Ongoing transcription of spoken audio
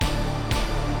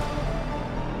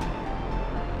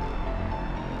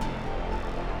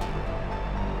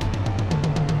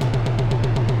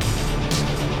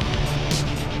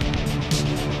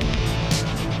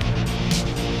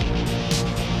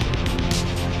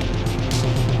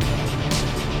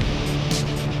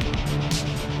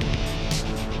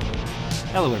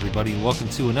Hello everybody, welcome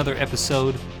to another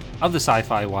episode of the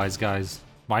Sci-Fi Wise Guys.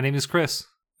 My name is Chris.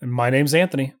 And my name's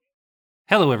Anthony.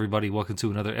 Hello everybody, welcome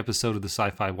to another episode of the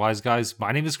Sci-Fi Wise Guys.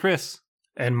 My name is Chris.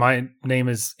 And my name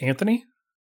is Anthony?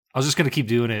 I was just going to keep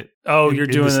doing it. Oh, you're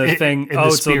doing the thing. In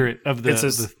the spirit of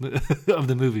the of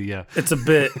the movie, yeah. It's a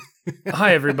bit.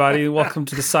 Hi everybody, welcome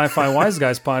to the Sci-Fi Wise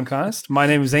Guys podcast. My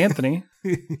name is Anthony.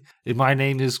 And my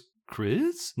name is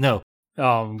Chris? No.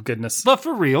 Oh, goodness. But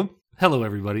for real, hello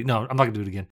everybody. No, I'm not going to do it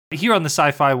again. Here on the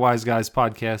Sci-Fi Wise Guys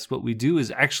podcast, what we do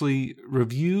is actually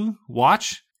review,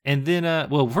 watch, and then,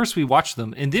 first we watch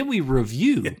them, and then we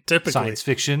review science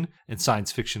fiction and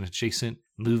science fiction adjacent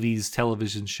movies,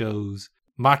 television shows,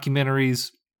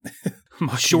 mockumentaries,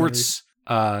 shorts,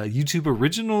 YouTube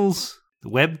originals,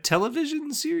 web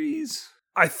television series.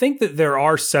 I think that there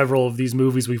are several of these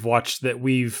movies we've watched that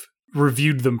we've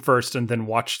reviewed them first and then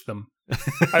watched them.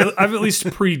 I've at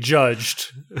least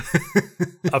prejudged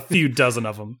a few dozen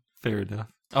of them. Fair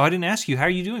enough. Oh, I didn't ask you. How are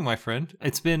you doing, my friend?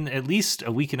 It's been at least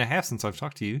a week and a half since I've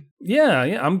talked to you. Yeah,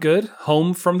 I'm good.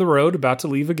 Home from the road, about to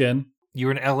leave again. You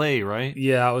were in LA, right?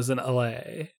 Yeah, I was in LA.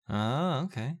 Oh,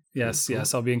 okay. Yes.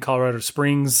 I'll be in Colorado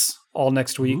Springs all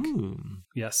next week. Ooh.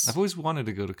 Yes. I've always wanted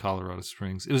to go to Colorado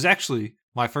Springs. It was actually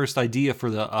my first idea for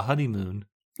a honeymoon.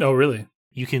 Oh, really?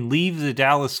 You can leave the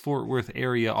Dallas-Fort Worth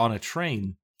area on a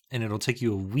train, and it'll take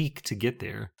you a week to get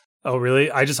there. Oh,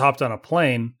 really? I just hopped on a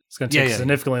plane. It's going to take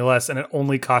significantly less, and it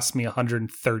only cost me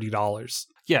 $130.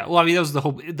 Yeah, well, I mean, that was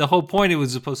the whole point. It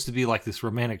was supposed to be like this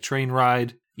romantic train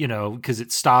ride, because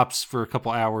it stops for a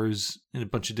couple hours in a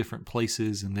bunch of different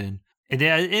places, and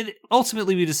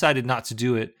ultimately we decided not to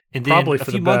do it. And then probably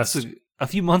for the best. A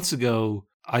few months ago,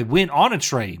 I went on a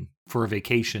train for a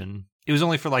vacation. It was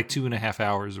only for like 2.5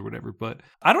 hours or whatever, but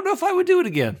I don't know if I would do it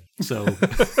again. So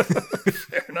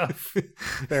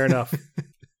Fair enough.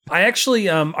 I actually,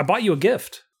 I bought you a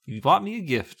gift. You bought me a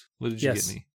gift. What did you get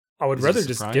me? I would rather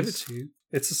just give it to you.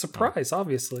 It's a surprise,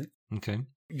 obviously. Okay.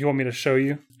 You want me to show you?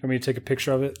 You want me to take a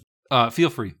picture of it?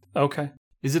 Feel free. Okay.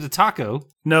 Is it a taco?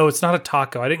 No, it's not a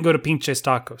taco. I didn't go to Pinches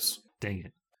Tacos. Dang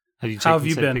it. Have you How have taken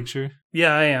you said been? Picture?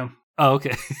 Yeah, I am. Oh,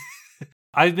 okay.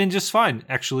 I've been just fine,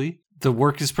 actually. The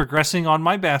work is progressing on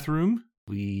my bathroom.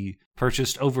 We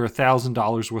purchased over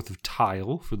 $1,000 worth of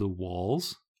tile for the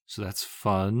walls, so that's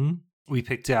fun. We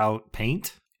picked out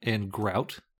paint and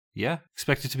grout. Yeah,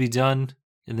 expect it to be done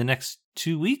in the next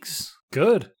 2 weeks.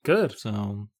 Good.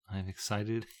 So I'm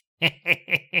excited.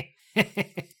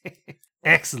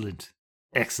 Excellent.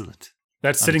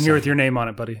 That's sitting here with your name on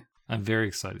it, buddy. I'm very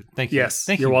excited. Thank you. Yes,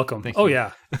 Thank you're you. welcome. Thank Oh, you.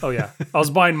 yeah. I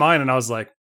was buying mine, and I was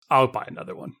like, I'll buy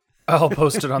another one. I'll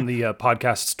post it on the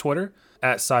podcast's Twitter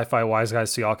at Sci-Fi Wise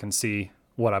Guys so y'all can see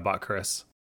what I bought Chris.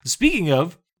 Speaking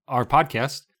of our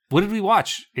podcast, what did we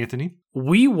watch, Anthony?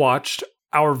 We watched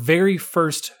our very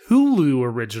first Hulu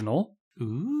original,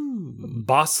 Ooh.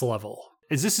 Boss Level.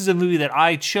 As this is a movie that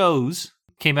I chose,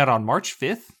 came out on March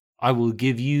 5th. I will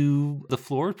give you the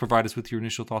floor, provide us with your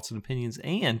initial thoughts and opinions,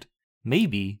 and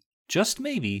maybe, just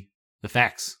maybe, the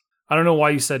facts. I don't know why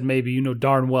you said maybe. You know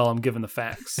darn well I'm giving the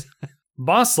facts.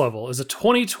 Boss Level is a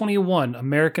 2021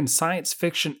 American science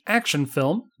fiction action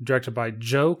film directed by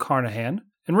Joe Carnahan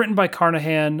and written by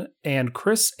Carnahan and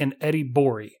Chris and Eddie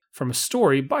Borey from a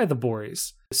story by the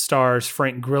Boreys. It stars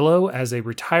Frank Grillo as a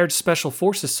retired Special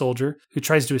Forces soldier who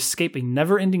tries to escape a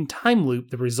never-ending time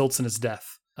loop that results in his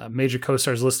death. Major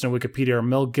co-stars listed on Wikipedia are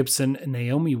Mel Gibson,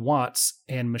 Naomi Watts,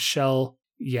 and Michelle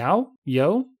Yeoh?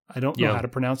 I don't know how to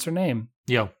pronounce her name.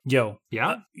 Yo. Yeah?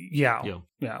 Yo.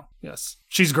 Yes.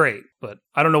 She's great, but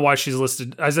I don't know why she's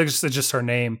listed. I guess it's just her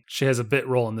name. She has a bit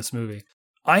role in this movie.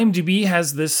 IMDb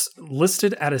has this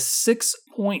listed at a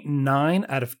 6.9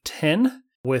 out of 10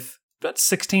 with about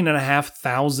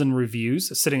 16,500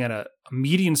 reviews, sitting at a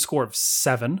median score of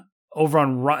 7. Over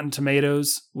on Rotten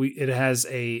Tomatoes, it has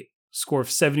a score of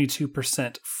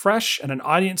 72% fresh and an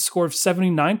audience score of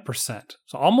 79%.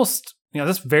 So almost,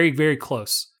 that's very, very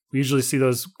close. We usually see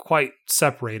those quite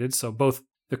separated, so both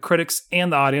the critics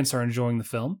and the audience are enjoying the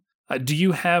film. Do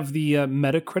you have the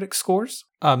Metacritic scores?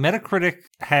 Metacritic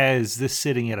has this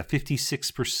sitting at a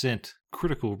 56%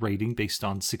 critical rating based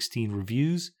on 16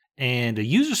 reviews and a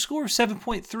user score of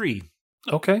 7.3.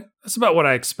 Okay, that's about what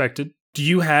I expected. Do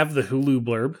you have the Hulu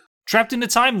blurb? Trapped in a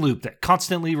time loop that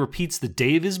constantly repeats the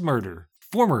day of his murder,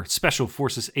 former Special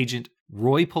Forces agent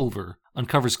Roy Pulver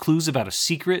uncovers clues about a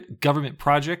secret government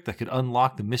project that could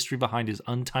unlock the mystery behind his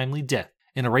untimely death.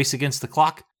 In a race against the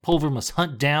clock, Pulver must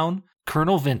hunt down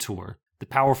Colonel Ventor, the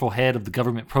powerful head of the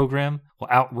government program,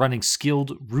 while outrunning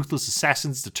skilled, ruthless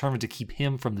assassins determined to keep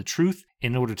him from the truth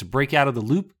in order to break out of the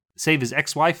loop, save his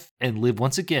ex-wife, and live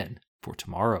once again for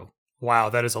tomorrow. Wow,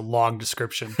 that is a long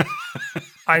description.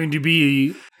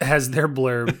 IMDb has their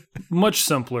blurb, much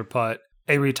simpler put.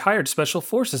 A retired special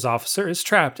forces officer is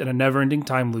trapped in a never-ending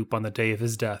time loop on the day of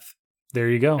his death. There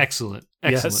you go. Excellent.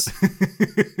 Yes.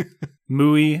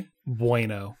 Muy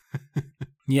bueno.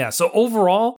 Yeah, so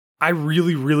overall, I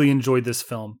really, really enjoyed this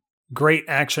film. Great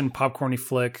action, popcorny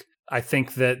flick. I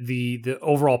think that the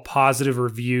overall positive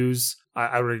reviews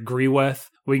I would agree with.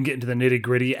 We can get into the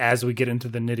nitty-gritty as we get into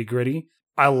the nitty-gritty.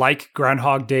 I like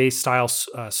Groundhog Day style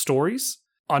stories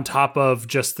on top of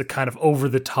just the kind of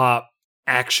over-the-top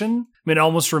action. I mean, it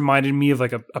almost reminded me of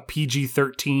like a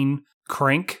PG-13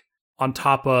 Crank on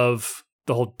top of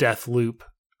the whole death loop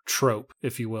trope,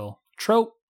 if you will.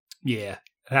 Trope? Yeah,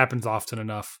 it happens often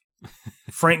enough.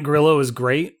 Frank Grillo is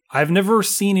great. I've never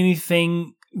seen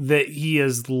anything that he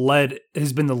has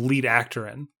been the lead actor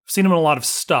in. I've seen him in a lot of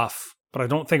stuff, but I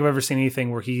don't think I've ever seen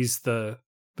anything where he's the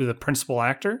principal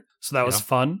actor. So that was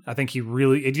fun. I think he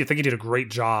did a great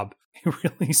job. He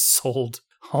really sold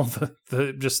all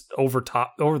the just over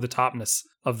the topness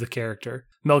of the character.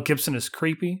 Mel Gibson is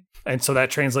creepy, and so that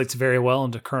translates very well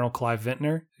into Colonel Clive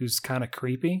Vintner, who's kind of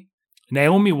creepy.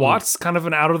 Naomi Watts, kind of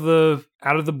an out of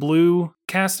the blue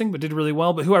casting, but did really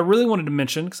well. But who I really wanted to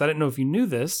mention, because I didn't know if you knew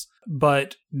this,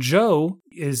 but Joe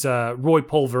is Roy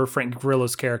Pulver, Frank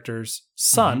Grillo's character's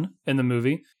son in the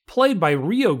movie, played by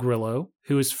Rio Grillo,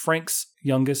 who is Frank's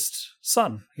youngest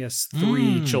son. He has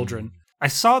 3 children. I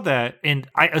saw that, and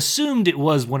I assumed it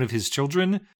was one of his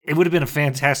children. It would have been a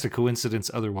fantastic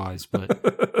coincidence otherwise, but...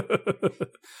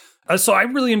 So I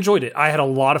really enjoyed it. I had a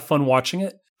lot of fun watching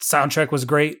it. Soundtrack was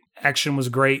great. Action was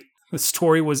great. The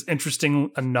story was interesting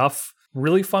enough.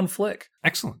 Really fun flick.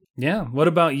 Excellent. Yeah. What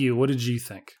about you? What did you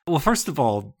think? Well, first of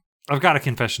all, I've got a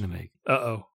confession to make.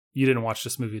 Uh-oh. You didn't watch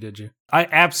this movie, did you? I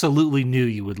absolutely knew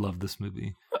you would love this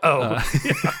movie. Oh.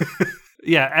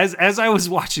 Yeah, as I was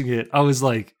watching it, I was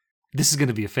like, this is going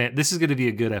to be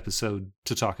a good episode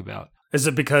to talk about. Is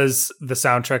it because the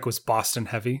soundtrack was Boston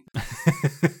heavy?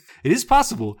 It is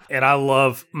possible. And I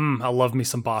love me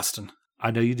some Boston. I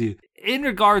know you do. In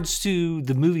regards to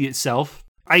the movie itself,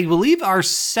 I believe our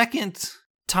second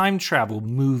time travel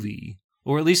movie,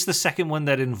 or at least the second one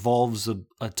that involves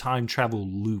a time travel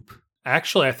loop.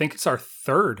 Actually, I think it's our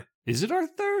third. Is it our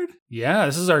third? Yeah,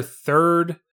 this is our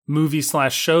third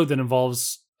movie/show that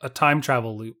involves a time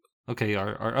travel loop. Okay,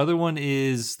 our other one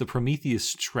is the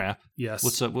Prometheus Trap. Yes.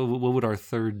 What would our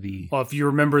third be? Well, if you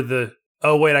remember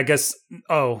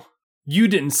you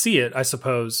didn't see it, I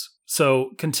suppose.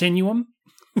 So, Continuum.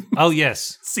 Oh,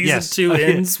 yes. Season 2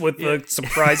 ends with the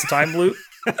surprise time loop.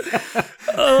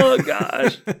 Oh,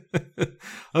 gosh.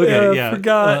 Okay, yeah.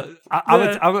 Forgot. I'm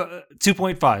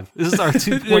 2.5. This is our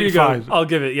 2.5. There you go. I'll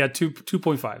give it,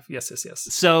 2.5. Yes.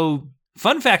 So,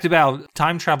 fun fact about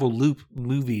time travel loop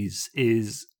movies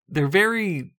is they're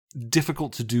very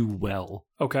difficult to do well.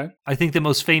 Okay. I think the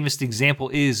most famous example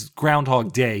is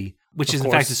Groundhog Day, which is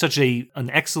in fact such an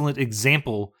excellent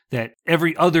example that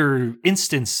every other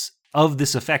instance of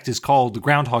this effect is called the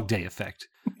Groundhog Day effect.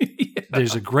 Yeah.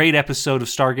 There's a great episode of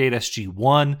Stargate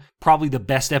SG-1, probably the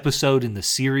best episode in the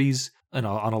series and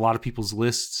on a lot of people's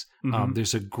lists. Mm-hmm.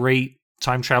 There's a great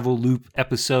time travel loop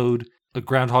episode, a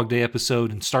Groundhog Day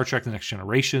episode in Star Trek The Next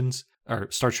Generations,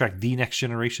 or Star Trek The Next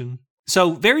Generation.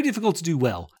 So very difficult to do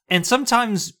well, and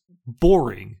sometimes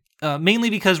boring, mainly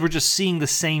because we're just seeing the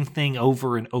same thing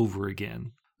over and over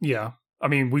again. Yeah. I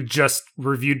mean, we just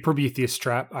reviewed Prometheus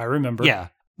Trap, I remember. Yeah.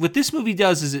 What this movie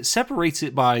does is it separates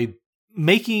it by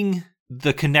making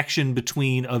the connection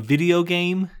between a video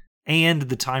game and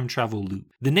the time travel loop.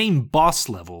 The name Boss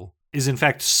Level is in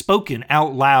fact spoken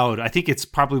out loud. I think it's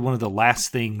probably one of the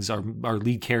last things our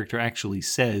lead character actually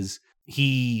says.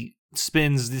 He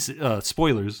spends this,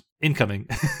 spoilers, incoming.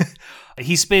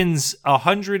 He spends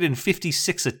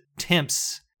 156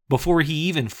 attempts before he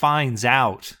even finds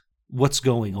out what's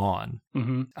going on.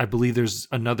 Mm-hmm. I believe there's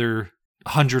another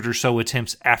 100 or so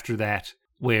attempts after that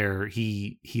where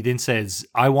he then says,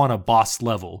 I want a boss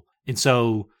level. And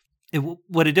so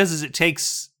what it does is it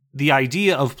takes the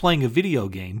idea of playing a video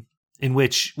game in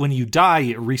which when you die,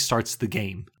 it restarts the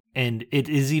game. And it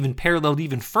is even paralleled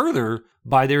even further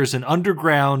by there's an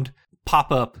underground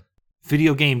pop-up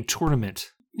video game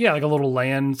tournament. Yeah, like a little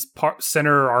LAN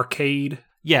center arcade.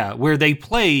 Yeah, where they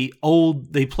play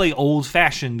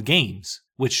old-fashioned games,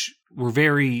 which were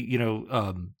very,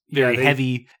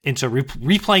 heavy into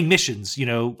replaying missions,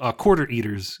 quarter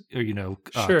eaters or,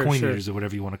 coin eaters or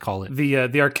whatever you want to call it.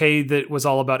 The arcade that was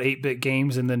all about 8-bit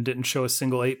games and then didn't show a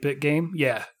single 8-bit game.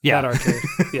 Yeah. That arcade.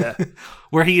 Yeah.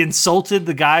 Where he insulted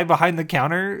the guy behind the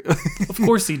counter. Of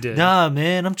course he did. Nah,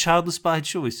 man, I'm childless by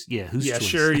choice. Yeah, whose choice? Yeah,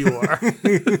 sure you are.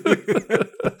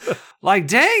 Like,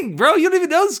 dang, bro, you don't even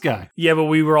know this guy. Yeah, but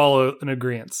we were all in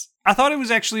agreement. I thought it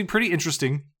was actually pretty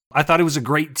interesting. I thought it was a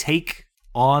great take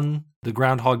on the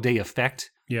Groundhog Day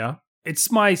effect. Yeah.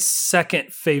 It's my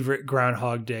second favorite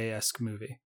Groundhog Day-esque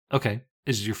movie. Okay.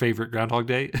 Is it your favorite Groundhog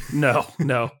Day? No.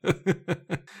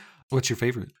 What's your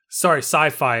favorite? Sorry,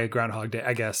 sci-fi Groundhog Day,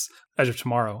 I guess. Edge of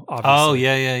Tomorrow, obviously. Oh,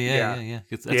 yeah.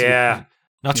 That's a good point.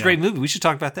 No, it's a great movie. We should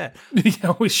talk about that.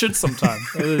 Yeah, we should sometime.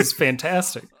 It is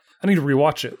fantastic. I need to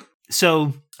rewatch it.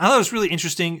 So I thought it was really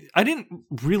interesting. I didn't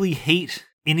really hate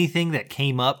anything that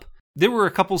came up. There were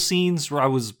a couple scenes where I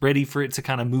was ready for it to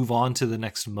kind of move on to the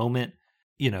next moment,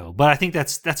 but I think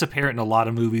that's apparent in a lot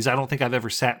of movies. I don't think I've ever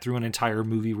sat through an entire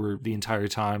movie where the entire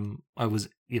time I was,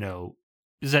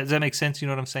 does that make sense? You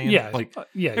know what I'm saying? Yeah.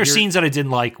 There are scenes that I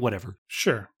didn't like, whatever.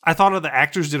 Sure. I thought the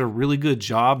actors did a really good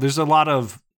job. There's a lot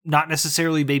of not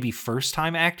necessarily maybe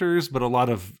first-time actors, but a lot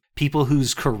of people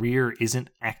whose career isn't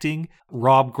acting.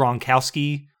 Rob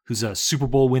Gronkowski, who's a Super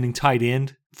Bowl winning tight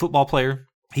end football player.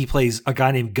 He plays a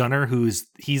guy named Gunner,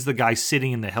 he's the guy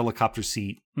sitting in the helicopter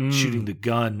seat shooting the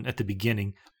gun at the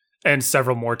beginning. And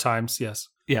several more times, yes.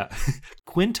 Yeah.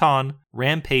 Quinton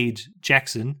Rampage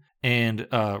Jackson and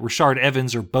Rashard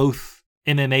Evans are both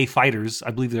MMA fighters.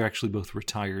 I believe they're actually both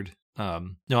retired.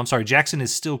 No, I'm sorry. Jackson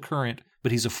is still current,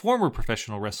 but he's a former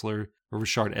professional wrestler. Where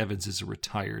Rashard Evans is a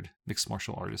retired mixed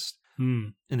martial artist.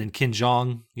 And then Ken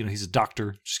Jeong, he's a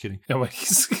doctor. Just kidding. No,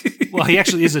 Well, he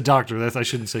actually is a doctor. I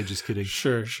shouldn't say just kidding.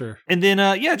 Sure. And then,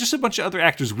 just a bunch of other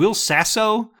actors. Will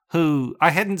Sasso, who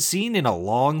I hadn't seen in a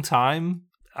long time.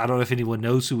 I don't know if anyone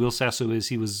knows who Will Sasso is.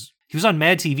 He was on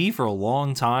Mad TV for a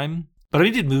long time, but he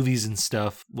did movies and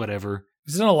stuff, whatever.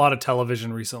 He's done a lot of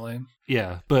television recently.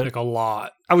 Yeah, but like a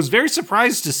lot. I was very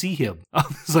surprised to see him. I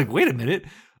was like, wait a minute.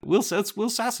 What's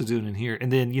Will Sasso doing in here?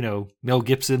 And then, Mel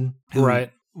Gibson, who,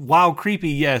 right. While creepy,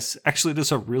 yes, actually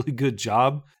does a really good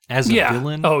job as a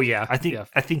villain. Oh yeah. I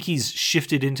think he's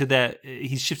shifted into that.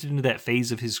 He's shifted into that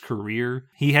phase of his career.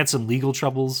 He had some legal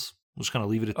troubles. We'll just kind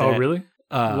of leave it at that. Oh really?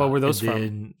 What were those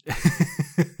from?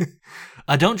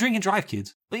 Don't drink and drive,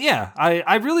 kids. But yeah,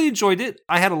 I really enjoyed it.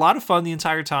 I had a lot of fun the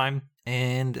entire time,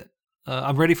 and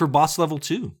I'm ready for Boss Level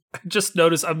 2. I just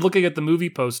noticed, I'm looking at the movie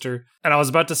poster, and I was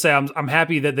about to say I'm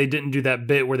happy that they didn't do that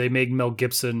bit where they made Mel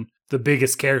Gibson the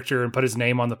biggest character and put his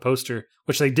name on the poster,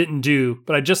 which they didn't do.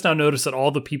 But I just now noticed that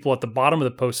all the people at the bottom of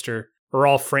the poster are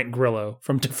all Frank Grillo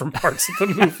from different parts of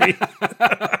the movie.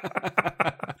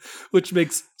 Which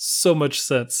makes so much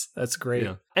sense. That's great.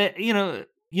 Yeah.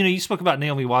 You spoke about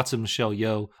Naomi Watts and Michelle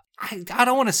Yeoh. I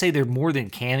don't want to say they're more than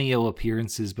cameo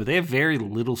appearances, but they have very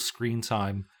little screen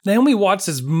time. Naomi Watts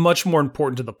is much more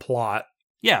important to the plot.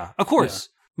 Yeah, of course.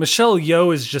 Yeah. Michelle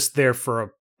Yeoh is just there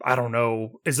for I don't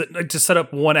know, is it to set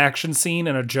up one action scene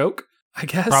and a joke? I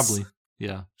guess. Probably.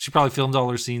 Yeah. She probably filmed all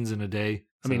her scenes in a day.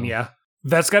 I mean, yeah.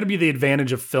 That's got to be the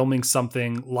advantage of filming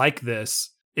something like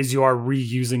this, is you are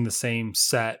reusing the same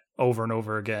set over and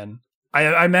over again.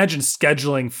 I imagine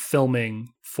scheduling filming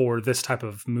for this type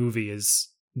of movie is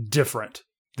different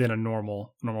than a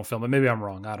normal film. But maybe I'm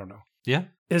wrong. I don't know. Yeah.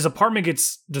 His apartment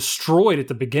gets destroyed at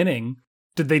the beginning.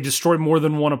 Did they destroy more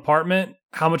than one apartment?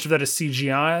 How much of that is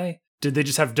CGI? Did they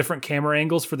just have different camera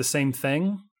angles for the same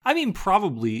thing? I mean,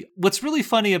 probably. What's really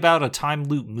funny about a time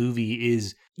loop movie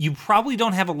is you probably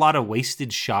don't have a lot of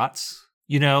wasted shots,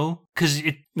 because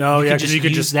you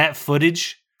could use that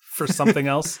footage for something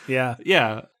else. Yeah.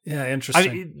 Yeah. Yeah.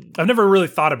 Interesting. I've never really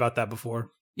thought about that before.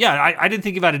 Yeah. I didn't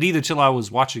think about it either till I was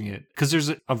watching it, because there's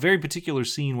a very particular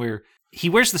scene where he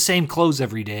wears the same clothes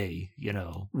every day,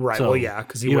 Right. So well, yeah.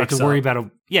 Because you don't have to worry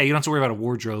about you don't have to worry about a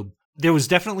wardrobe. There was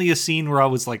definitely a scene where I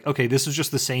was like, okay, this was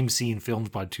just the same scene filmed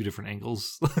by two different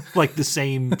angles, like the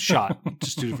same shot,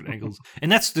 just two different angles. And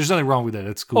there's nothing wrong with that.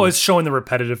 It's cool. Oh, it's showing the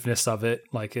repetitiveness of it.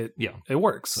 Like it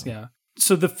works. So. Yeah.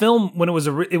 So the film, when it was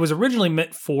originally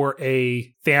meant for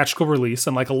a theatrical release,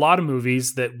 and like a lot of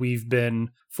movies that we've been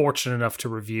fortunate enough to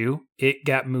review, it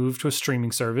got moved to a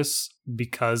streaming service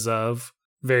because of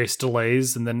various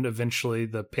delays and then eventually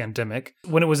the pandemic.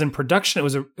 When it was in production,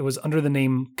 it was under the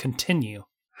name Continue.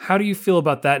 How do you feel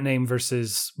about that name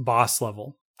versus Boss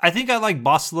Level? I think I like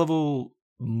Boss Level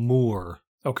more.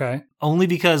 Okay. Only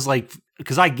because I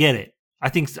get it. I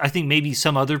think maybe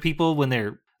some other people, when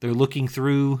they're looking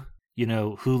through,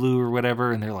 Hulu or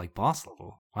whatever, and they're like, Boss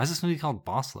Level? Why is this movie called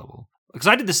Boss Level? Because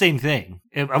I did the same thing.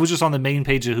 I was just on the main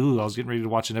page of Hulu. I was getting ready to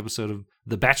watch an episode of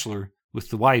The Bachelor with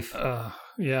the wife.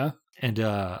 Yeah. And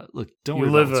look, don't worry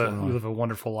about what's going on. You live a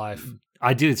wonderful life.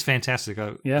 I do. It's fantastic.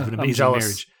 I have an amazing I'm jealous.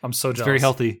 marriage. I'm so jealous. It's very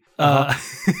healthy.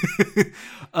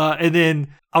 And then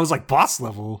I was like, Boss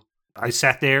Level? I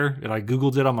sat there and I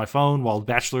Googled it on my phone while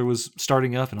Bachelor was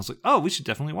starting up, and I was like, oh, we should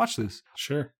definitely watch this.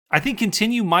 Sure. I think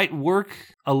Continue might work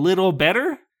a little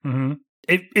better. Mm-hmm.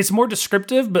 It's more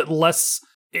descriptive, but less.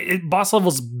 Boss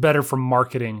Level's better for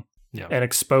marketing and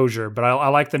exposure, but I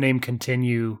like the name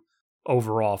Continue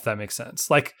overall, if that makes sense.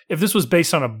 Like, if this was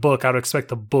based on a book, I would expect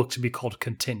the book to be called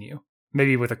Continue.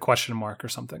 Maybe with a question mark or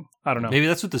something. I don't know. Maybe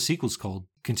that's what the sequel's called.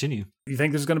 Continue. You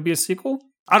think there's going to be a sequel?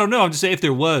 I don't know. I'm just saying if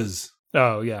there was.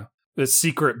 Oh, yeah. The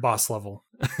secret Boss Level.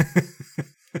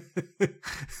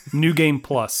 New Game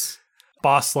Plus.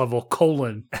 Boss Level,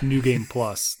 New Game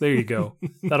Plus. There you go.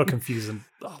 That'll confuse a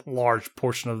large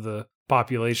portion of the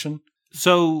population.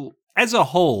 So, as a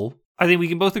whole, I think we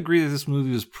can both agree that this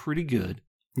movie was pretty good.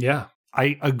 Yeah.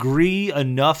 I agree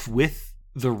enough with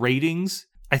the ratings.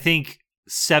 I think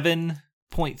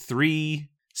 7.3,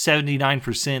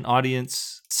 79%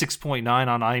 audience, 6.9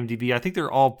 on IMDb. I think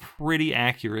they're all pretty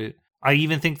accurate. I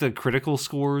even think the critical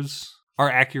scores are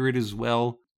accurate as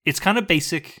well. It's kind of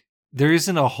basic. There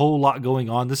isn't a whole lot going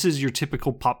on. This is your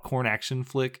typical popcorn action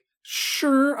flick.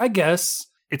 Sure, I guess.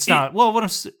 It's not, well, what I'm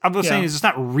saying is it's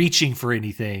not reaching for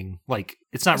anything. Like,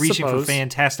 it's not reaching for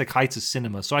fantastic heights of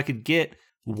cinema. So I could get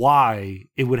why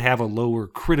it would have a lower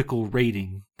critical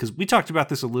rating. Because we talked about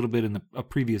this a little bit in a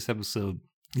previous episode.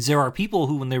 Is there are people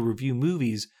who, when they review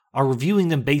movies, are reviewing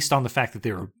them based on the fact that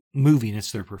they're a movie and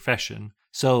it's their profession.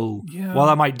 So while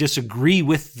I might disagree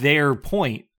with their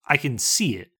point, I can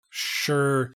see it.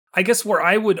 Sure. I guess where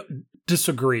I would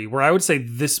disagree, where I would say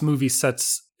this movie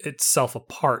sets itself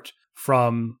apart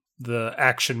from the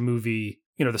action movie,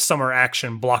 the summer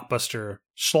action blockbuster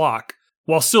schlock,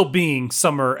 while still being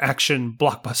summer action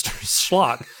blockbuster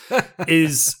schlock,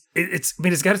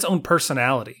 it's got its own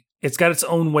personality. It's got its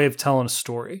own way of telling a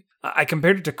story. I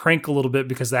compared it to Crank a little bit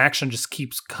because the action just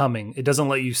keeps coming. It doesn't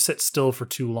let you sit still for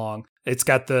too long. It's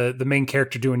got the main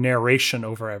character doing narration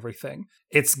over everything.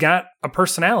 It's got a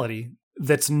personality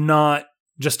that's not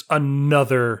just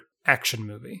another action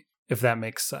movie, if that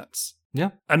makes sense.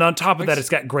 Yeah. And on top of that, it's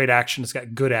got great action. It's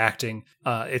got good acting.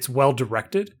 It's well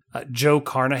directed. Joe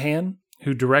Carnahan,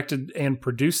 who directed and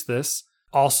produced this,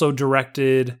 also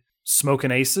directed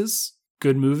Smokin' Aces,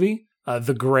 good movie,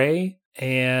 The Gray,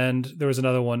 and there was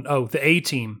another one. Oh, The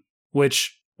A-Team,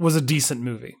 which was a decent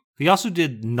movie. He also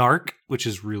did Narc, which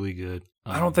is really good.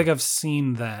 I don't think I've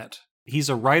seen that. He's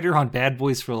a writer on Bad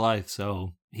Boys for Life,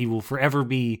 so he will forever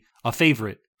be a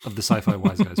favorite of the Sci-Fi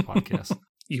Wise Guys podcast.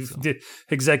 You did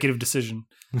executive decision.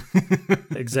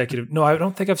 No, I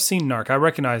don't think I've seen Narc. I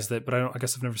recognize that, but I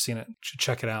guess I've never seen it. Should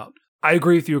check it out. I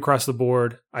agree with you across the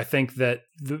board. I think that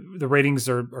the ratings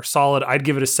are solid. I'd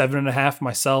give it a 7.5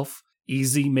 myself.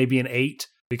 Easy, maybe an 8,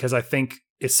 because I think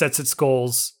it sets its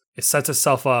goals. It sets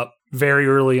itself up very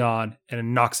early on and it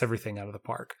knocks everything out of the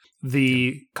park.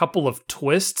 The couple of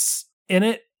twists in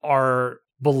it are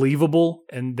believable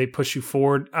and they push you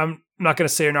forward. I'm not going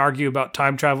to say and argue about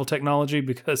time travel technology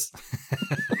because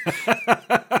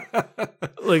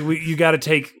you got to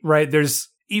take, right? There's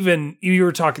even,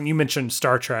 you mentioned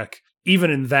Star Trek.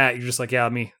 Even in that, you're just like, yeah,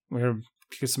 we're going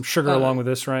to get some sugar along with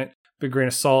this, right? Big grain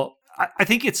of salt. I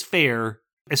think it's fair.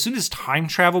 As soon as time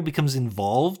travel becomes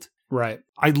involved, right?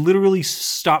 I literally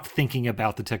stop thinking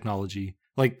about the technology.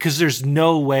 Because there's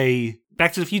no way.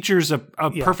 Back to the Future is a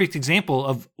perfect example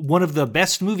of one of the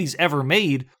best movies ever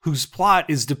made whose plot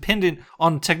is dependent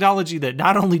on technology that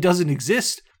not only doesn't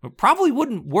exist, but probably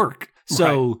wouldn't work.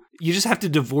 So you just have to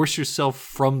divorce yourself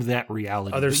from that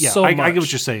reality. There's so much. I get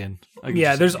what you're saying.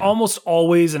 There's almost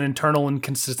always an internal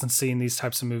inconsistency in these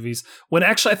types of movies. When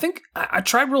actually, I think I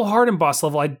tried real hard in Boss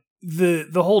Level.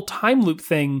 The whole time loop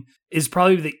thing is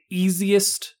probably the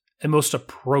easiest and most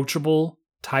approachable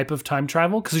type of time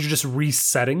travel because you're just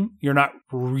resetting. You're not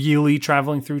really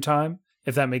traveling through time,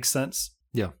 if that makes sense.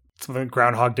 Yeah. Something like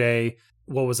Groundhog Day.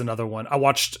 What was another one? I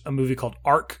watched a movie called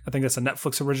Arc. I think that's a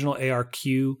Netflix original,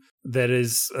 ARQ, that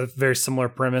is a very similar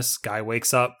premise. Guy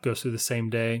wakes up, goes through the same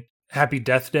day. Happy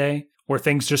Death Day, where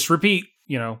things just repeat.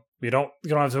 You don't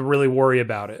have to really worry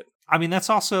about it. That's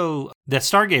also that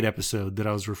Stargate episode that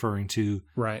I was referring to.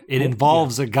 Right. It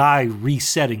involves a guy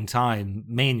resetting time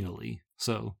manually.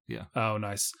 So, yeah. Oh,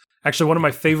 nice. Actually, one of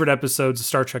my favorite episodes of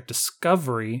Star Trek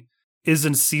Discovery is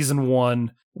in season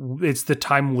 1. It's the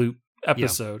time loop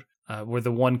episode. Where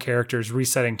the one character is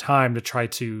resetting time to try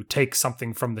to take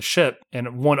something from the ship,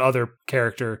 and one other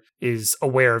character is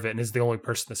aware of it and is the only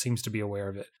person that seems to be aware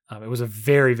of it. It was a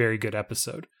very, very good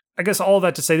episode. I guess all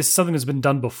that to say, this is something that's been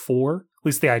done before, at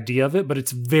least the idea of it, but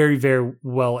it's very, very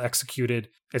well executed.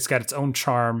 It's got its own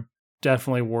charm.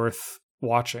 Definitely worth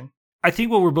watching. I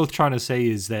think what we're both trying to say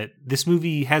is that this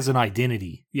movie has an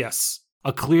identity. Yes.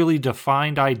 A clearly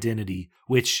defined identity,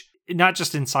 which not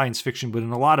just in science fiction, but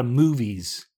in a lot of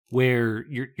movies where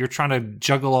you're trying to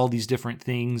juggle all these different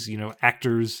things,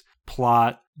 actors,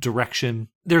 plot, direction.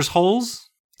 There's holes,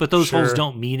 but those holes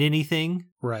don't mean anything.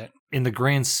 Right. In the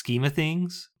grand scheme of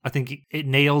things, I think it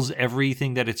nails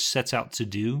everything that it sets out to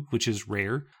do, which is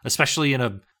rare, especially in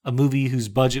a movie whose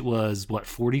budget was,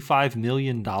 $45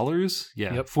 million?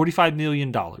 Yeah, yep. $45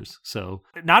 million. So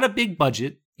not a big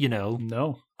budget,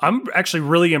 No. I'm actually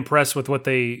really impressed with what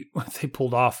they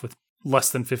pulled off with less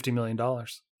than $50 million.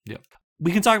 Yep.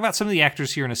 We can talk about some of the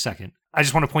actors here in a second. I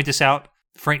just want to point this out.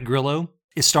 Frank Grillo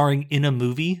is starring in a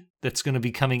movie that's going to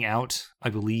be coming out,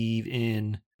 I believe,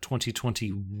 in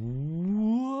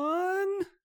 2021?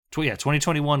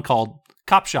 2021, called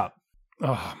Cop Shop.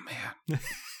 Oh, man.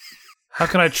 How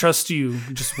can I trust you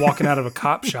just walking out of a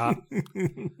cop shop?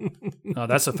 Oh,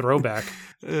 that's a throwback.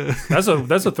 That's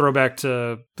a throwback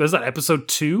to, is that episode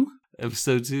 2?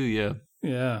 Episode 2, yeah.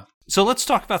 Yeah. So let's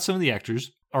talk about some of the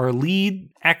actors. Our lead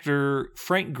actor,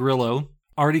 Frank Grillo,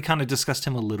 already kind of discussed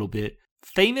him a little bit.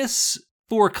 Famous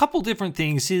for a couple different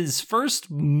things. His first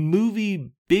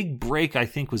movie big break, I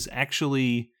think, was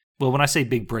actually, well, when I say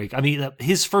big break, I mean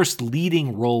his first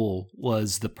leading role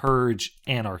was The Purge: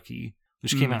 Anarchy,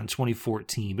 which came out in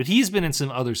 2014. But he's been in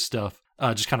some other stuff,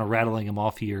 just kind of rattling him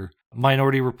off here.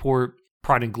 Minority Report,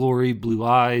 Pride and Glory, Blue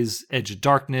Eyes, Edge of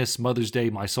Darkness, Mother's Day,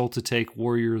 My Soul to Take,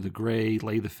 Warrior, The Grey,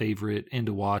 Lay the Favorite, End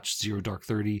to Watch, Zero Dark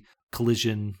 30,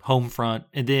 Collision, Homefront.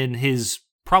 And then his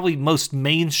probably most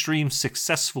mainstream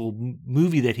successful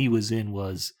movie that he was in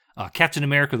was Captain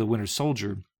America: The Winter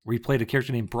Soldier, where he played a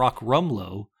character named Brock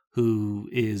Rumlow, who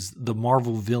is the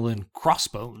Marvel villain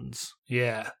Crossbones.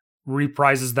 Yeah.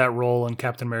 Reprises that role in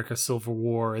Captain America: Civil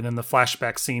War, and then the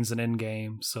flashback scenes in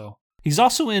Endgame. So he's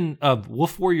also in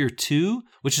Wolf Warrior 2,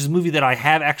 which is a movie that I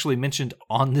have actually mentioned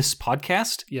on this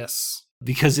podcast. Yes.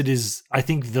 Because it is, I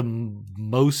think, the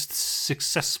most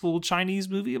successful Chinese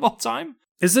movie of all time.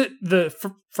 Is it the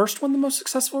first one the most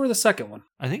successful or the second one?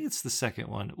 I think it's the second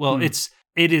one. Well,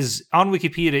 it is, on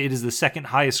Wikipedia, it is the second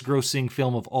highest grossing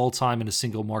film of all time in a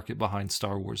single market behind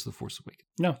Star Wars: The Force Awakens.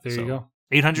 No, there you go.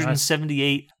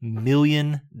 $878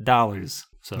 million.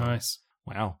 So nice.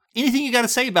 Wow. Anything you got to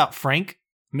say about Frank?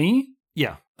 Me?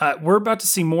 Yeah. We're about to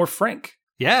see more Frank.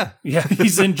 Yeah. Yeah,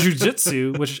 he's in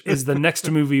Jiu-Jitsu, which is the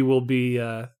next movie we'll be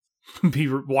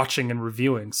watching and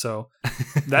reviewing. So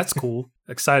that's cool.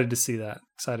 Excited to see that.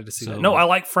 No, I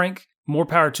like Frank. More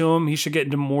power to him. He should get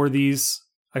into more of these.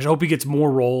 I hope he gets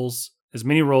more roles, as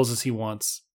many roles as he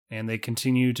wants, and they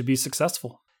continue to be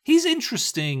successful. He's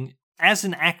interesting as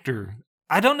an actor.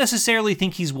 I don't necessarily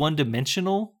think he's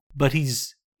one-dimensional, but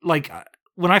he's like,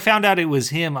 when I found out it was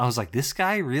him, I was like, this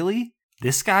guy, really?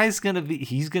 This guy's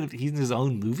he's in his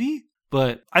own movie?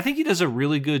 But I think he does a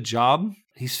really good job.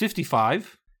 He's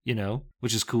 55,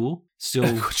 which is cool.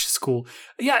 Still. Which is cool.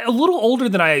 Yeah, a little older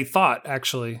than I thought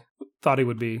he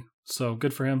would be. So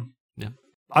good for him. Yeah.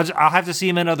 I'll have to see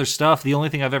him in other stuff. The only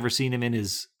thing I've ever seen him in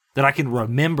is, that I can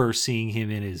remember seeing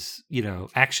him in, is,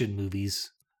 action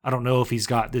movies. I don't know if he's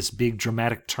got this big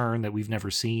dramatic turn that we've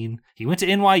never seen. He went to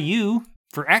NYU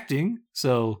for acting.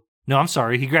 So, no, I'm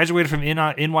sorry. He graduated from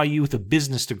NYU with a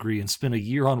business degree and spent a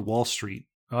year on Wall Street.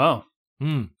 Oh.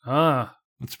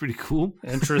 That's pretty cool.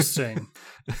 Interesting.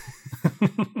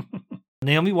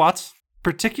 Naomi Watts,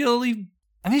 particularly,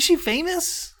 is she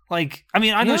famous? I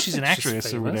know she's an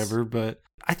actress or whatever, but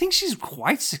I think she's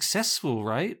quite successful,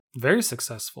 right? Very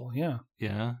successful, yeah.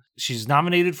 Yeah. She's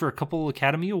nominated for a couple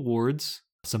Academy Awards.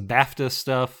 Some BAFTA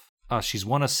stuff. She's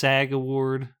won a SAG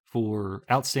award for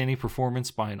outstanding performance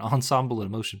by an ensemble in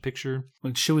a motion picture.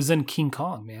 She was in King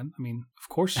Kong, man. Of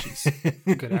course she's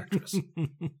a good actress.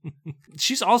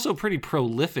 She's also pretty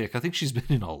prolific. I think she's been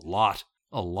in a lot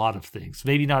of things.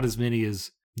 Maybe not as many as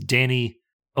Danny,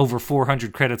 over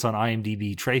 400 credits on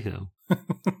IMDb, Trejo.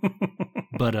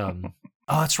 But, oh,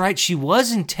 that's right. She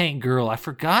was in Tank Girl. I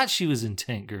forgot she was in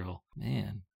Tank Girl.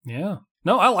 Man. Yeah.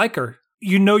 No, I like her.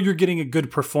 You're getting a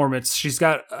good performance. She's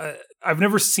got, I've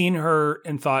never seen her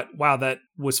and thought, wow, that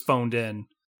was phoned in,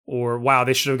 or wow,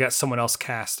 they should have got someone else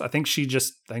cast. I think she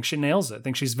nails it. I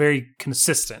think she's very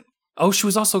consistent. Oh, she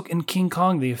was also in King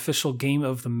Kong, the official game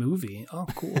of the movie. Oh,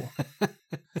 cool.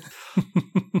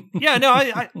 Yeah, no,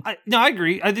 I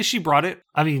agree. I think she brought it.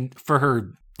 For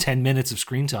her 10 minutes of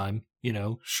screen time,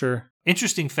 Sure.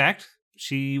 Interesting fact.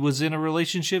 She was in a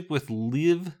relationship with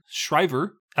Liv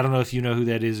Schreiber. I don't know if you know who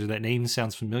that is or that name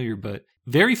sounds familiar, but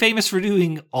very famous for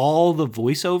doing all the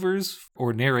voiceovers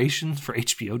or narration for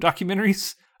HBO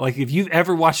documentaries. If you've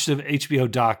ever watched an HBO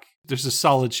doc, there's a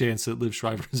solid chance that Liv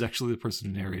Schreiber is actually the person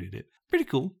who narrated it. Pretty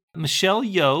cool. Michelle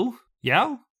Yeoh.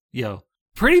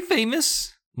 Pretty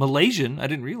famous Malaysian. I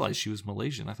didn't realize she was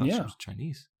Malaysian. I thought she Yeah. was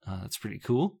Chinese. That's pretty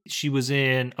cool. She was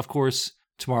in, of course,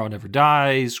 Tomorrow Never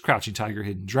Dies, Crouching Tiger,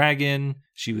 Hidden Dragon.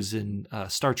 She was in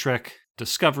Star Trek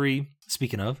Discovery.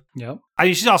 Speaking of. Yep. I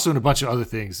mean, she's also in a bunch of other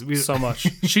things. So much.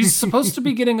 She's supposed to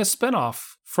be getting a spinoff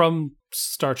from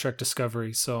Star Trek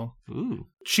Discovery. So Ooh.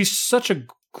 she's such a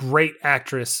great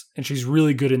actress, and she's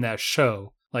really good in that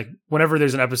show. Like, whenever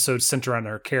there's an episode centered on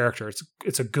her character,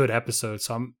 it's a good episode.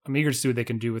 So I'm eager to see what they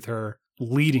can do with her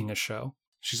leading a show.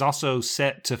 She's also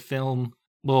set to film.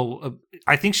 Well,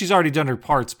 I think she's already done her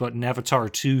parts, but in Avatar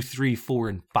 2, 3, 4,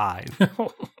 and 5.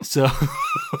 So,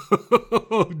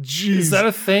 oh, geez. Is that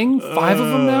a thing? 5 of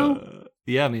them now?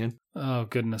 Yeah, man. Oh,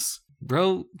 goodness.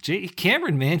 Bro,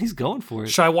 Cameron, man, he's going for it.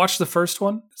 Should I watch the first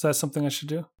one? Is that something I should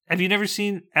do? Have you never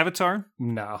seen Avatar?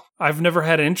 No. I've never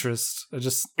had interest.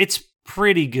 It's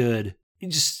pretty good.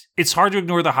 It's hard to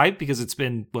ignore the hype because it's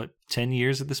been, 10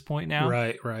 years at this point now?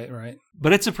 Right.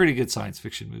 But it's a pretty good science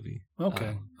fiction movie.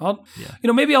 Okay. Yeah.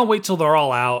 Maybe I'll wait till they're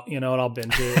all out, and I'll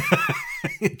binge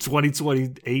it.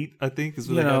 2028, I think, is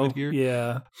what they have it here.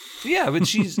 Yeah. Yeah, but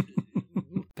she's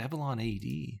Babylon AD.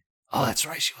 Oh, that's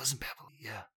right. She was in Babylon.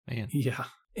 Yeah, man. Yeah.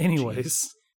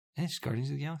 Anyways. And she's Guardians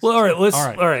of the Galaxy. Well,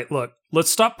 all right, look. Let's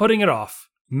stop putting it off.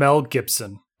 Mel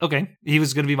Gibson. Okay. He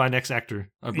was going to be my next actor.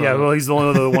 Yeah, well, he's the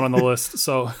only one on the list,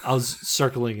 so. I was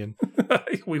circling him.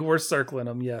 We were circling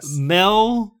him, yes.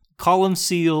 Mel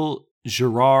Columcille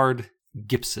Gerard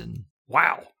Gibson.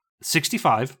 Wow.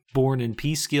 65, born in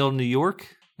Peekskill, New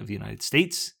York of the United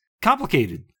States.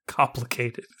 Complicated.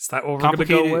 Is that what we're going to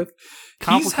go with?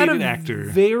 Complicated He's had a actor.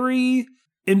 Very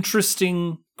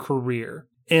interesting career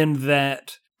in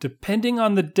that, depending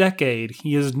on the decade,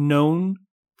 he is known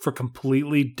for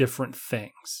completely different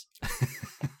things.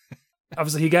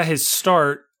 Obviously, he got his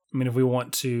start. I mean, if we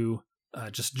want to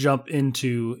just jump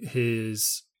into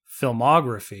his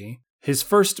filmography, his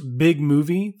first big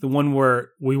movie, the one where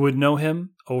we would know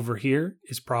him over here,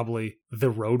 is probably The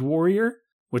Road Warrior,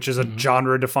 which is a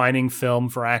genre-defining film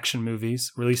for action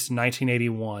movies, released in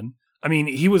 1981. I mean,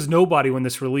 he was nobody when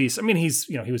this released. I mean, he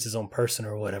was his own person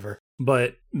or whatever,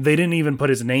 but they didn't even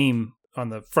put his name on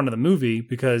the front of the movie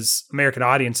because American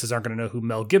audiences aren't going to know who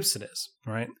Mel Gibson is,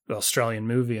 right? The Australian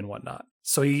movie and whatnot.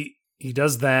 So he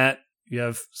does that. You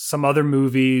have some other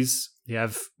movies. You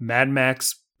have Mad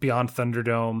Max Beyond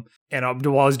Thunderdome. And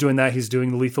while he's doing that, he's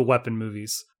doing the Lethal Weapon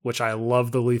movies, which I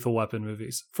love the Lethal Weapon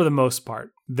movies for the most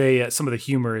part. Some of the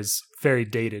humor is very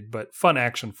dated, but fun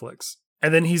action flicks.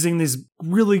 And then he's in these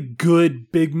really good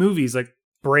big movies like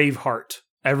Braveheart.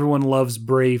 Everyone loves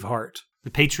Braveheart. The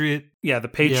Patriot. Yeah, The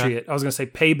Patriot. Yeah. I was going to say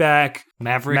Payback.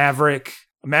 Maverick.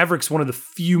 Maverick's one of the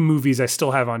few movies I still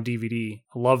have on DVD.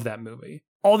 I love that movie.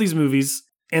 All these movies.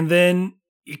 And then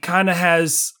he kind of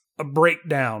has a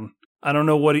breakdown. I don't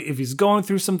know if he's going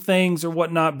through some things or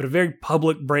whatnot, but a very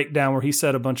public breakdown where he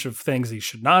said a bunch of things he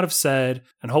should not have said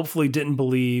and hopefully didn't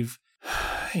believe.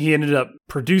 He ended up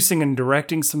producing and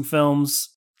directing some films.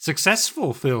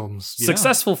 Successful films. Yeah.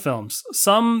 Successful films.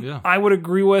 Some I would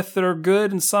agree with that are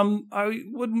good, and some I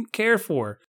wouldn't care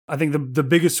for. I think the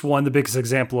biggest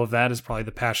example of that is probably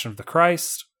The Passion of the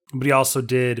Christ. But he also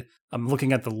did, I'm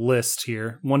looking at the list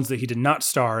here, ones that he did not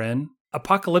star in.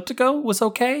 Apocalyptico was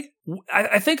okay.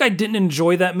 I think I didn't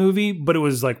enjoy that movie, but it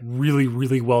was like really,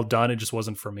 really well done. It just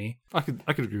wasn't for me. I could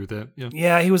agree with that.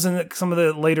 Yeah, he was in some of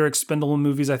the later Expendable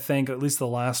movies, I think, at least the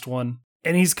last one.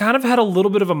 And he's kind of had a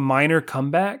little bit of a minor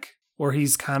comeback where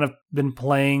he's kind of been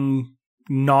playing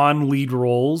non-lead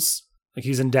roles. Like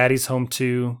he's in Daddy's Home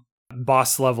 2,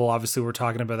 Boss Level, obviously we're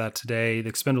talking about that today,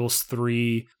 The Expendables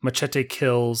 3, Machete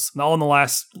Kills, all in the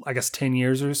last, 10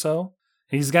 years or so.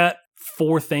 And he's got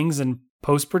 4 things in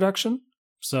post-production.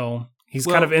 So he's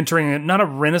kind of entering not a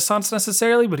renaissance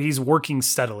necessarily, but he's working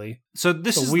steadily. So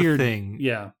this is weird the thing.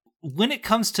 Yeah. When it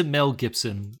comes to Mel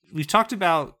Gibson, we've talked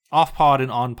about off-pod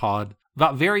and on-pod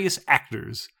about various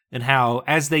actors and how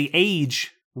as they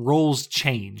age, roles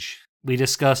change. We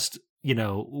discussed,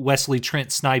 Wesley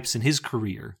Trent Snipes and his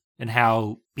career and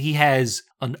how he has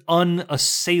an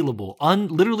unassailable,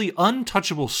 literally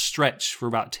untouchable stretch for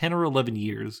about 10 or 11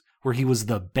 years where he was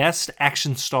the best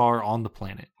action star on the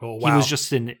planet. Oh, wow. He was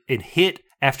just in hit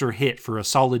after hit for a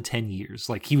solid 10 years.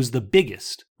 Like he was the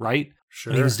biggest, right?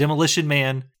 Sure. And he was Demolition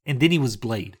Man and then he was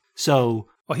Blade. So...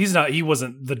 Well, he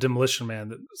wasn't the Demolition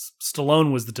Man.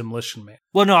 Stallone was the Demolition Man.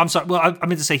 Well, no, I'm sorry. Well, I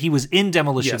meant to say he was in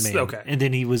Demolition Man. Okay. And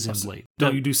then he was in Blade.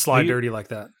 Don't you do Slide Dirty like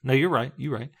that. No, you're right.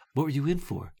 What were you in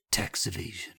for? Tax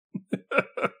evasion.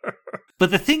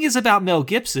 But the thing is about Mel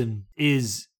Gibson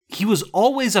is he was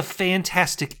always a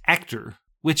fantastic actor,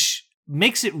 which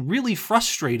makes it really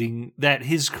frustrating that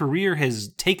his career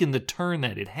has taken the turn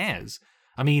that it has.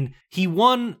 I mean, he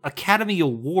won Academy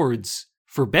Awards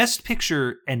for Best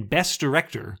Picture and Best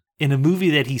Director in a movie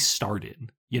that he starred in.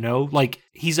 You know, like,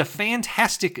 he's a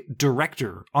fantastic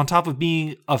director on top of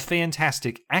being a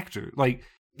fantastic actor. Like,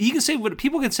 you can say what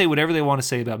people can say whatever they want to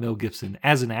say about Mel Gibson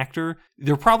as an actor.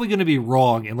 They're probably going to be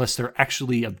wrong unless they're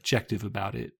actually objective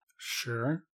about it.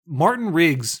 Sure. Martin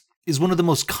Riggs is one of the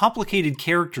most complicated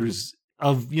characters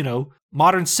of, you know,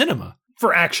 modern cinema.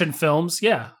 For action films,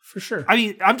 yeah, for sure. I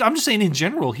mean, I'm just saying in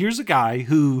general, here's a guy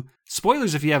who,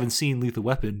 spoilers if you haven't seen Lethal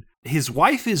Weapon, his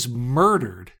wife is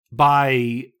murdered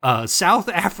by a South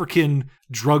African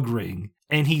drug ring,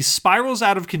 and he spirals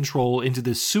out of control into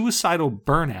this suicidal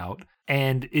burnout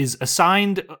and he's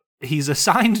assigned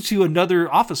to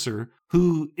another officer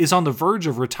who is on the verge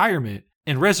of retirement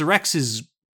and resurrects his,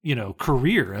 you know,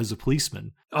 career as a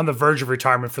policeman. On the verge of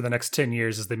retirement for the next 10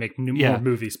 years as they make more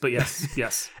movies. But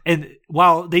yes. And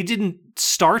while they didn't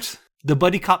start the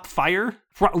buddy cop fire,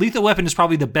 Lethal Weapon is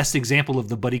probably the best example of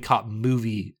the buddy cop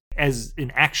movie as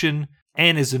an action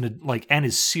and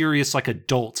as serious like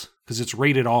adult, because it's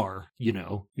rated R, you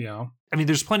know. Yeah. I mean,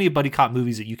 there's plenty of buddy cop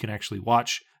movies that you can actually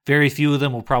watch. Very few of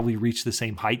them will probably reach the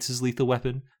same heights as Lethal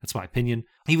Weapon. That's my opinion.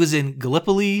 He was in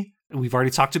Gallipoli. We've already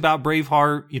talked about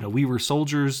Braveheart. You know, We Were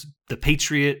Soldiers, The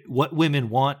Patriot, What Women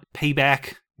Want,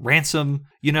 Payback, Ransom.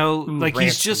 You know,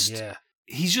 Ransom,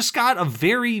 he's just got a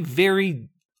very, very,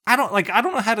 I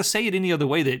don't know how to say it any other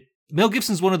way, that Mel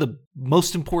Gibson's one of the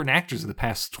most important actors of the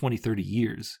past 20, 30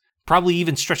 years. Probably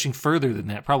even stretching further than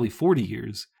that, probably 40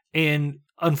 years. And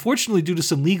unfortunately, due to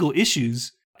some legal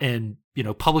issues and, you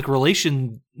know, public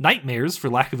relation nightmares, for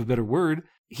lack of a better word,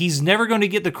 he's never going to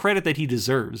get the credit that he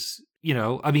deserves. You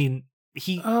know, I mean,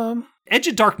 Edge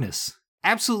of Darkness,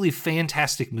 absolutely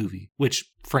fantastic movie, which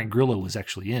Frank Grillo was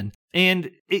actually in. And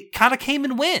it kind of came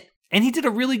and went. And he did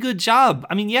a really good job.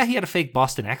 I mean, yeah, he had a fake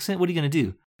Boston accent. What are you going to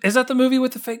do? Is that the movie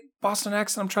with the fake Boston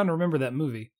accent? I'm trying to remember that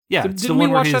movie. Yeah. Didn't we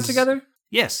watch that together?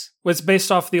 Yes. It's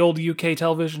based off the old UK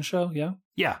television show, yeah?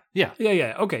 Yeah.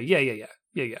 Okay,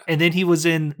 yeah. And then he was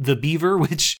in The Beaver,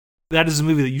 which that is a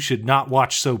movie that you should not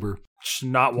watch sober. Should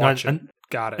not watch it.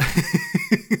 Got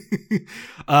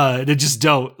it. Just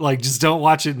don't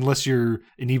watch it unless you're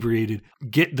inebriated.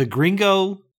 Get The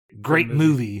Gringo, great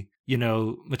movie. You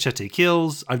know, Machete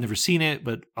Kills. I've never seen it,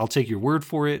 but I'll take your word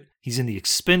for it. He's in The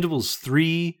Expendables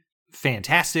 3.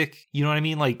 Fantastic. You know what I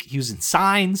mean? Like, he was in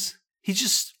Signs.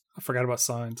 I forgot about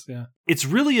Signs, yeah. It's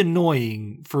really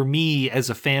annoying for me as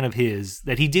a fan of his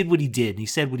that he did what he did and he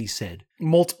said what he said.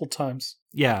 Multiple times.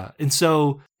 Yeah. And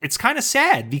so it's kind of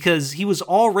sad because he was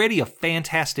already a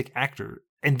fantastic actor.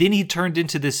 And then he turned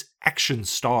into this action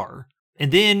star.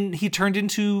 And then he turned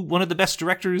into one of the best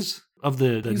directors of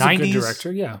the 90s. A good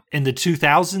director, yeah. And the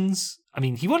 2000s. I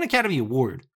mean, he won an Academy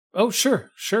Award. Oh,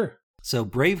 sure. So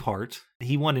Braveheart,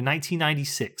 he won in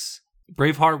 1996.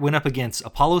 Braveheart went up against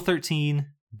Apollo 13,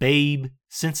 Babe,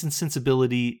 Sense and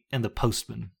Sensibility, and The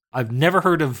Postman. I've never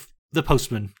heard of The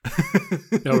Postman.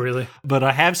 Oh, really? But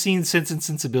I have seen Sense and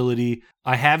Sensibility,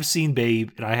 I have seen Babe,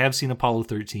 and I have seen Apollo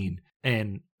 13.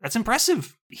 And that's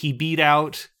impressive. He beat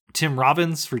out Tim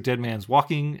Robbins for Dead Man's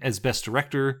Walking as Best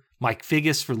Director, Mike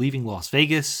Figgis for Leaving Las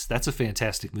Vegas. That's a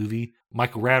fantastic movie.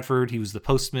 Michael Radford, he was The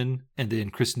Postman. And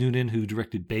then Chris Noonan, who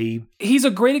directed Babe. He's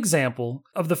a great example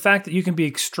of the fact that you can be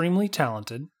extremely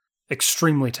talented,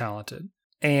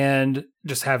 and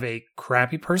just have a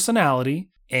crappy personality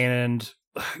and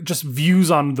just views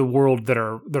on the world that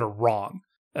are wrong.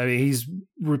 I mean, he's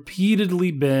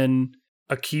repeatedly been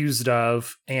accused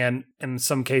of, and in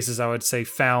some cases I would say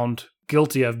found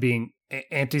guilty of, being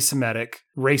anti-Semitic,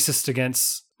 racist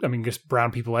against, just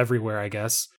brown people everywhere, I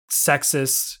guess,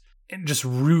 sexist, and just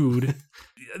rude.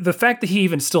 The fact that he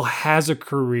even still has a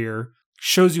career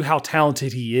shows you how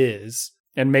talented he is,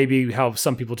 and maybe how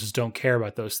some people just don't care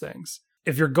about those things.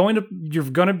 If you're going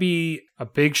to be a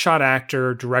big shot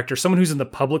actor, director, someone who's in the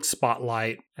public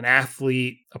spotlight, an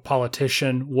athlete, a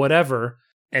politician, whatever,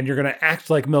 and you're going to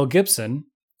act like Mel Gibson,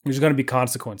 there's going to be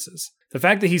consequences. The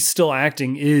fact that he's still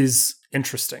acting is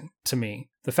interesting to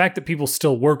me. The fact that people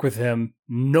still work with him,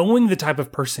 knowing the type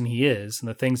of person he is and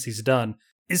the things he's done,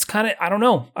 is kind of, I don't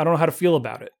know how to feel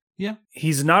about it. Yeah.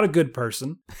 He's not a good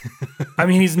person.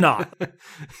 He's not.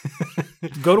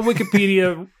 Go to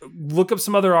Wikipedia, look up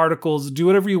some other articles, do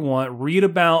whatever you want, read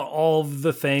about all of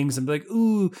the things and be like,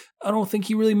 ooh, I don't think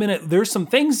he really meant it. There's some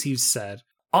things he's said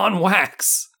on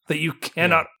wax that you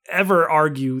cannot ever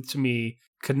argue to me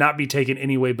could not be taken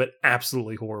anyway, but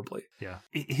absolutely horribly. Yeah.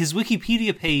 His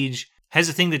Wikipedia page has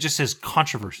a thing that just says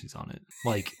controversies on it.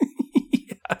 Like,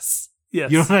 yes. You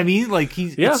know what I mean? Like,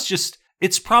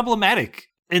 it's problematic.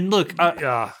 And look,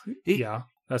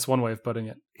 that's one way of putting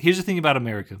it. Here's the thing about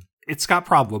America. it's got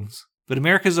problems, but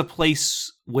America's a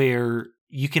place where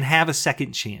you can have a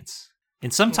second chance.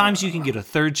 And sometimes you can get a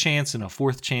third chance and a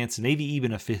fourth chance and maybe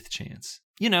even a fifth chance.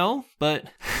 But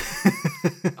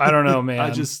I don't know,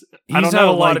 man. He's had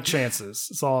a lot of chances.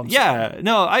 That's all I'm saying. Yeah,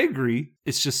 no, I agree.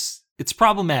 It's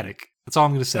problematic. That's all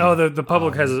I'm going to say. Oh, the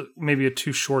public has maybe a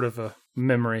too short of a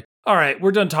memory. All right,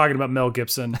 we're done talking about Mel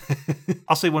Gibson.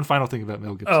 I'll say one final thing about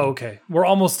Mel Gibson. Oh, okay. We're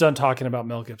almost done talking about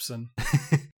Mel Gibson.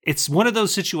 It's one of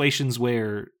those situations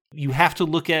where you have to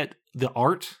look at the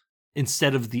art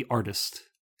instead of the artist,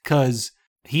 because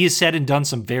he has said and done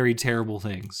some very terrible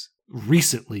things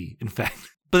recently, in fact.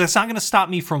 But that's not going to stop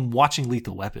me from watching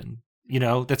Lethal Weapon.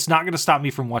 That's not going to stop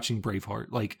me from watching Braveheart.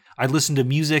 Like, I listen to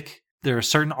music. There are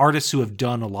certain artists who have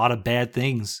done a lot of bad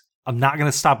things. I'm not going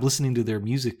to stop listening to their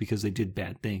music because they did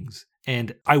bad things.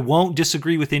 And I won't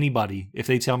disagree with anybody if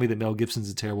they tell me that Mel Gibson's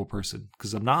a terrible person,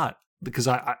 because I'm not. Because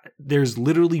there's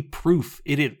literally proof.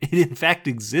 It in fact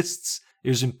exists.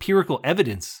 There's empirical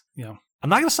evidence. Yeah. I'm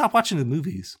not going to stop watching the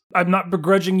movies. I'm not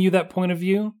begrudging you that point of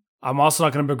view. I'm also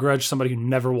not going to begrudge somebody who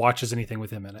never watches anything with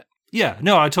him in it. Yeah,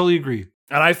 no, I totally agree.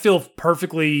 And I feel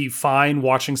perfectly fine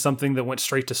watching something that went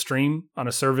straight to stream on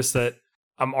a service that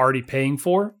I'm already paying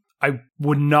for. I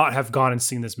would not have gone and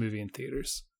seen this movie in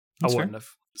theaters. That's I wouldn't fair. have.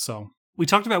 So we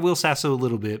talked about Will Sasso a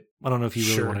little bit. I don't know if you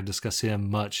really Sure. want to discuss him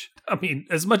much. I mean,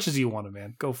 as much as you want to,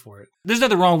 man. Go for it. There's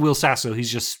nothing wrong with Will Sasso.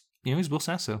 He's just, he's Will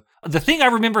Sasso. The thing I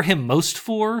remember him most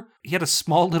for, he had a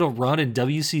small little run in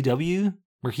WCW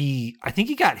where I think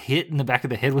he got hit in the back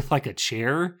of the head with like a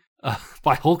chair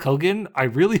by Hulk Hogan. I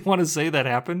really want to say that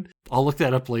happened. I'll look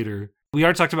that up later. We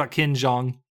already talked about Ken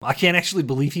Jeong. I can't actually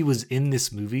believe he was in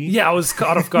this movie. Yeah, I was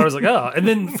caught off guard. I was like, oh. And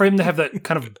then for him to have that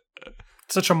kind of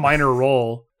such a minor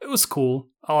role, it was cool.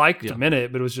 I liked him in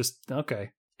it, but it was just, okay.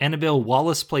 Annabelle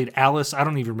Wallace played Alice. I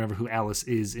don't even remember who Alice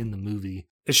is in the movie.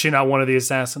 Is she not one of the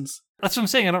assassins? That's what I'm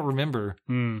saying. I don't remember.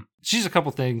 She's a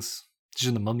couple things. She's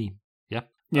in The Mummy. Yeah.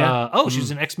 Yeah. She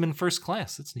was in X-Men First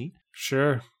Class. That's neat.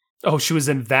 Sure. Oh, she was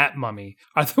in that Mummy.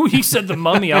 I thought when you said The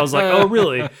Mummy, I was like, oh,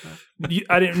 really?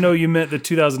 I didn't know you meant the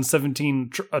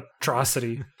 2017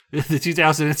 atrocity. The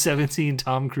 2017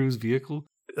 Tom Cruise vehicle.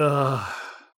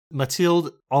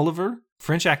 Mathilde Oliver,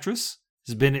 French actress,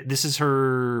 this is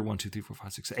her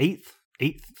 8th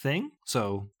thing.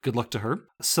 So good luck to her.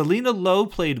 Selena Lowe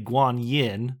played Guan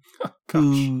Yin,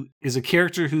 who is a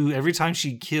character who every time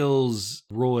she kills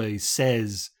Roy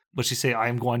says, what she say, I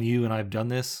am Guan Yu and I've done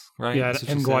this, right? Yeah,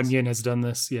 and Guan Yin has done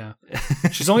this, yeah.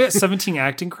 She's only got 17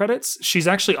 acting credits. She's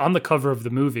actually on the cover of the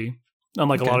movie,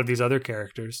 unlike a lot of these other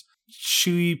characters.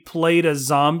 She played a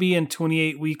zombie in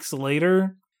 28 Weeks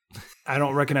Later. I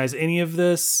don't recognize any of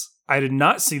this. I did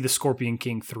not see the Scorpion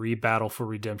King 3 Battle for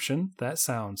Redemption. That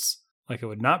sounds like it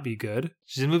would not be good.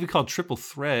 She's in a movie called Triple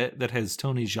Threat that has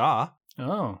Tony Jaa.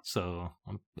 Oh. So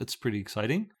it's pretty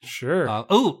exciting. Sure.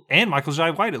 And Michael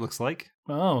Jai White, it looks like.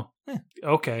 Oh.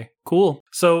 Okay, cool.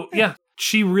 So, yeah,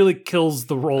 she really kills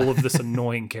the role of this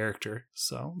annoying character.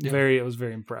 So, I was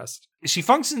very impressed. She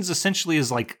functions essentially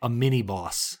as like a mini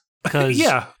boss.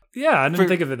 Yeah, I didn't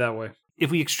think of it that way. If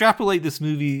we extrapolate this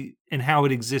movie and how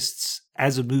it exists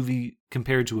as a movie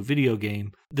compared to a video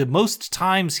game, the most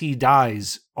times he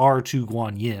dies are to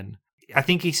Guan Yin. I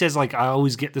think he says, like, I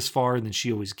always get this far and then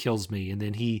she always kills me. And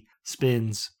then he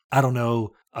spends, I don't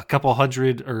know, a couple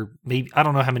hundred or maybe, I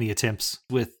don't know how many attempts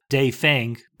with Dai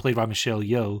Fang, played by Michelle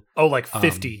Yeoh. Oh, like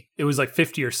 50. It was like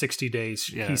 50 or 60 days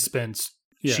he spends.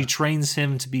 Yeah. She trains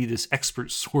him to be this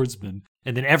expert swordsman.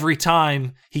 And then every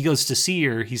time he goes to see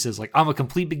her, he says, like, I'm a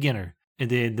complete beginner. And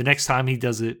then the next time he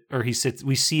does it, or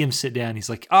we see him sit down, he's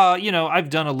like, I've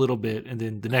done a little bit. And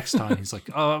then the next time he's like,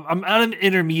 I'm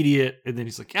intermediate. And then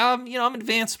he's like, I'm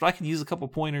advanced, but I can use a couple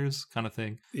pointers, kind of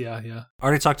thing. Yeah. I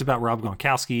already talked about Rob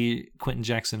Gronkowski, Quentin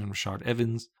Jackson, and Rashard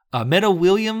Evans. Meta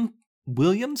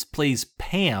Williams plays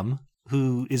Pam,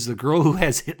 who is the girl who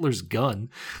has Hitler's gun.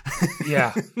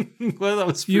 Yeah. Well, that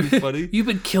was pretty funny. You've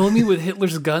been killing me with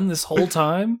Hitler's gun this whole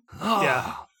time?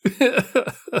 Yeah.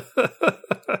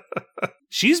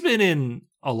 She's been in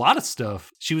a lot of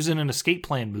stuff. She was in an Escape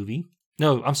Plan movie.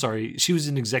 No, I'm sorry. She was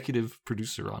an executive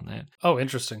producer on that. Oh,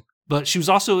 interesting. But she was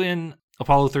also in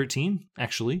Apollo 13,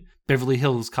 actually. Beverly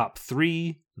Hills Cop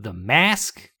 3, The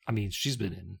Mask. I mean, she's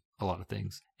been in a lot of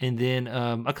things. And then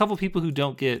a couple people who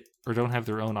don't have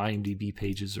their own IMDb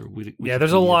pages or yeah,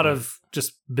 there's a lot of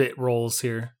just bit roles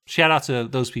here. Shout out to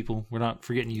those people. We're not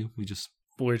forgetting you. We're just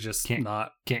can't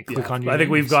click on your I think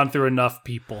names. we've gone through enough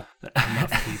people.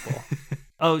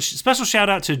 Special shout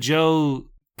out to Joe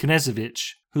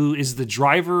Knezevich, who is the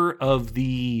driver of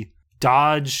the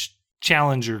Dodge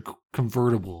Challenger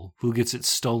convertible who gets it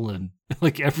stolen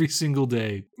like every single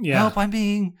day. Yeah. Help, I'm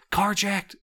being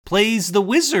carjacked. Plays the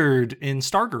wizard in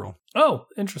Stargirl. Oh,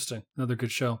 interesting. Another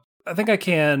good show. I think I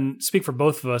can speak for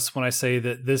both of us when I say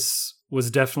that this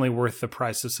was definitely worth the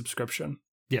price of subscription.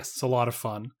 Yes. It's a lot of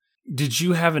fun. Did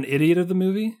you have an idiot of the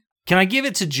movie? Can I give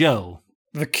it to Joe?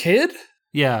 The kid?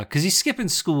 Yeah, because he's skipping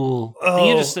school. Oh, and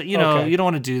you just, you know, okay. you don't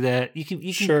want to do that. You can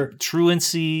Sure.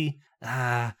 truancy.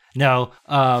 No.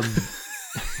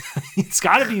 It's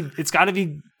gotta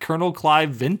be Colonel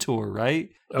Clive Ventor, right?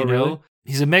 Oh, you know? really?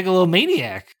 He's a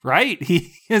megalomaniac, right?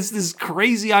 He has this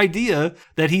crazy idea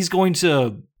that he's going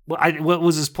to. What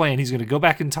was his plan? He's going to go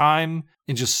back in time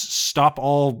and just stop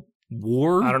all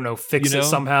war? I don't know. Fix it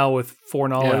somehow with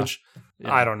foreknowledge.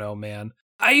 Yeah. I don't know, man.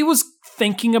 I was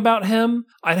thinking about him.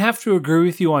 I'd have to agree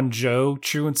with you on Joe.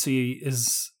 Truancy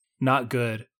is not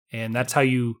good. And that's how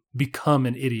you become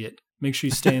an idiot. Make sure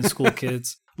you stay in school,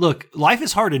 kids. Look, life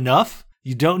is hard enough.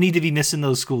 You don't need to be missing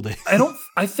those school days.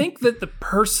 I think that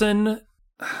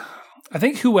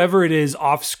whoever it is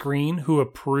off screen who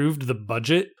approved the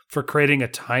budget for creating a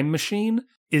time machine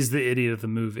is the idiot of the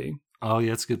movie. Oh, yeah,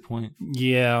 that's a good point.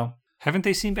 Yeah. Haven't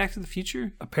they seen Back to the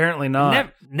Future? Apparently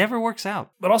not. Never works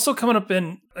out. But also coming up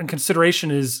in consideration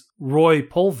is Roy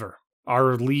Pulver,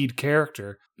 our lead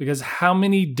character. Because how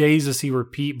many days does he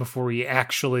repeat before he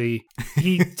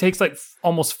takes like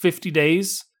almost 50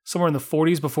 days, somewhere in the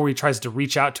 40s, before he tries to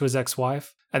reach out to his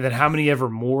ex-wife? And then how many ever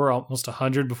more, almost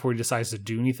 100, before he decides to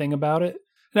do anything about it?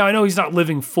 Now, I know he's not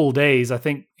living full days. I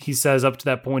think he says up to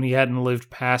that point he hadn't lived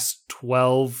past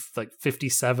 12, like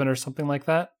 57 or something like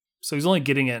that. So he's only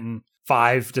getting it in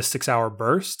 5 to 6 hour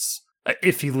bursts.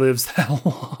 If he lives that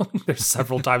long. There's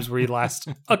several times where he lasts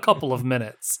a couple of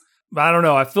minutes. But I don't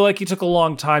know. I feel like he took a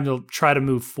long time to try to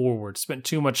move forward. Spent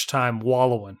too much time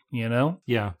wallowing, you know?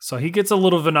 Yeah. So he gets a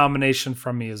little of a nomination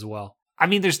from me as well. I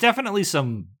mean, there's definitely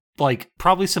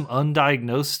probably some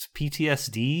undiagnosed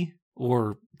PTSD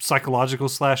or psychological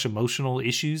 / emotional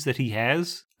issues that he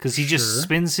has. Because he just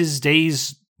spends his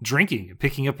days drinking and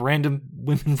picking up random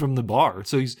women from the bar.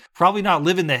 So he's probably not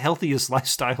living the healthiest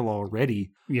lifestyle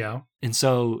already. Yeah. And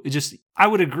so I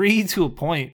would agree to a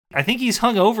point. I think he's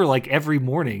hungover like every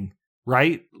morning,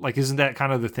 right? Like, isn't that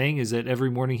kind of the thing? Is that every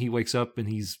morning he wakes up and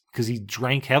because he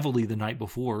drank heavily the night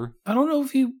before. I don't know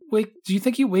if do you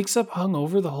think he wakes up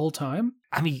hungover the whole time?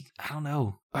 I mean, I don't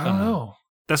know. I don't know.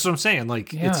 That's what I'm saying.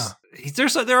 Like, yeah.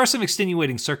 There are some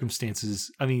extenuating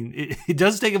circumstances. I mean, it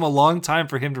does take him a long time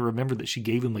for him to remember that she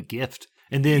gave him a gift.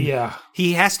 And then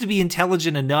he has to be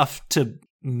intelligent enough to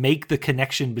make the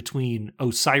connection between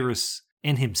Osiris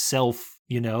and himself,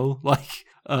 you know? Like,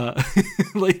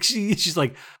 like she's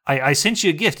like, I sent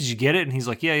you a gift. Did you get it? And he's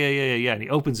like, yeah. And he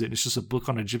opens it and it's just a book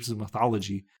on Egyptian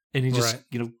mythology. And he just,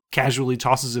 casually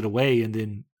tosses it away. And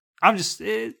then I'll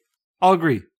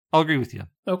agree. I'll agree with you.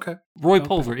 Okay. Roy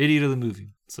Pulver, idiot of the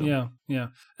movie. So. Yeah. And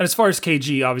as far as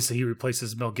KG, obviously he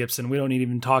replaces Mel Gibson. We don't need to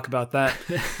even talk about that.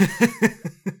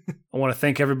 I want to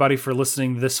thank everybody for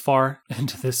listening this far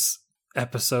into this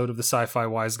episode of the Sci-Fi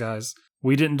Wise Guys.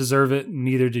 We didn't deserve it,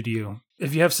 neither did you.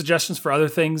 If you have suggestions for other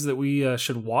things that we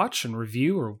should watch and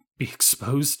review or be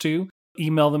exposed to,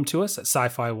 email them to us at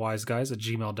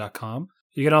scifiwiseguys@gmail.com.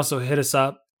 You can also hit us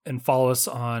up and follow us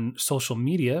on social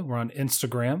media. We're on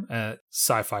Instagram at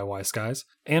Sci-Fi Wise Guys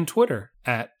and Twitter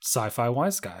at Sci-Fi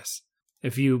Wise Guys.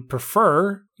 If you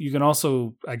prefer, you can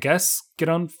also, I guess, get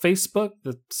on Facebook,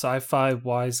 the Sci-Fi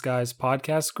Wise Guys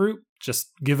podcast group.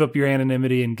 Just give up your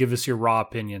anonymity and give us your raw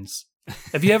opinions.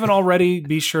 If you haven't already,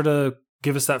 be sure to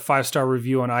give us that 5-star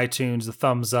review on iTunes, the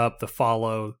thumbs up, the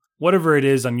follow, whatever it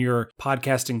is on your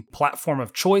podcasting platform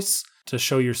of choice to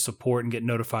show your support and get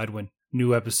notified when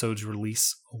new episodes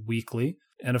release weekly.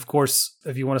 And of course,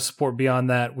 if you want to support beyond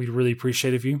that, we'd really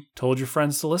appreciate if you told your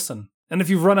friends to listen. And if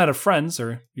you've run out of friends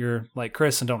or you're like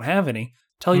Chris and don't have any,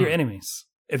 tell your enemies.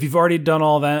 If you've already done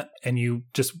all that and you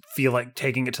just feel like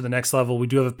taking it to the next level, we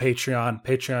do have a Patreon,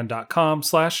 patreon.com/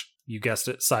 you guessed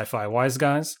it, Sci-Fi Wise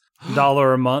Guys.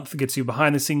 $1 a month gets you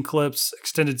behind the scene clips,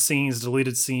 extended scenes,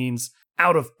 deleted scenes,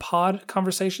 out of pod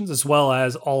conversations, as well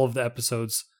as all of the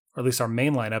episodes, or at least our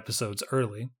mainline episodes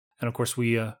early. And of course,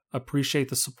 we appreciate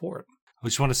the support. I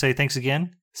just want to say thanks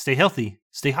again. Stay healthy,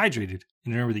 stay hydrated,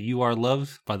 and remember that you are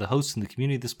loved by the hosts and the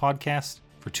community of this podcast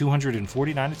for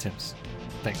 249 attempts.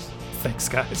 Thanks. Thanks,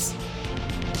 guys.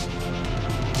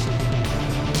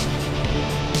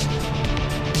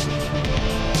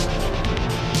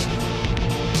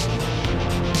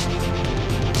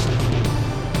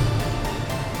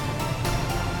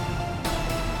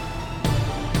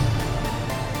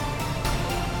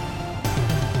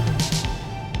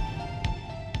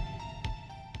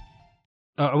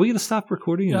 Are we going to stop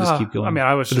recording or just keep going? I mean,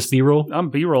 I was for this B-roll? I'm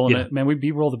B-rolling it. Man, we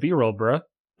B-roll the B-roll, bruh.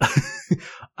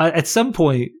 At some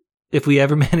point, if we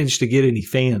ever manage to get any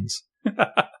fans,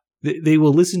 they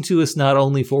will listen to us not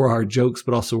only for our jokes,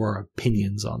 but also our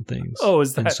opinions on things. Oh,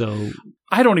 is that? And so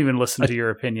I don't even listen to your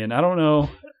opinion. I don't know.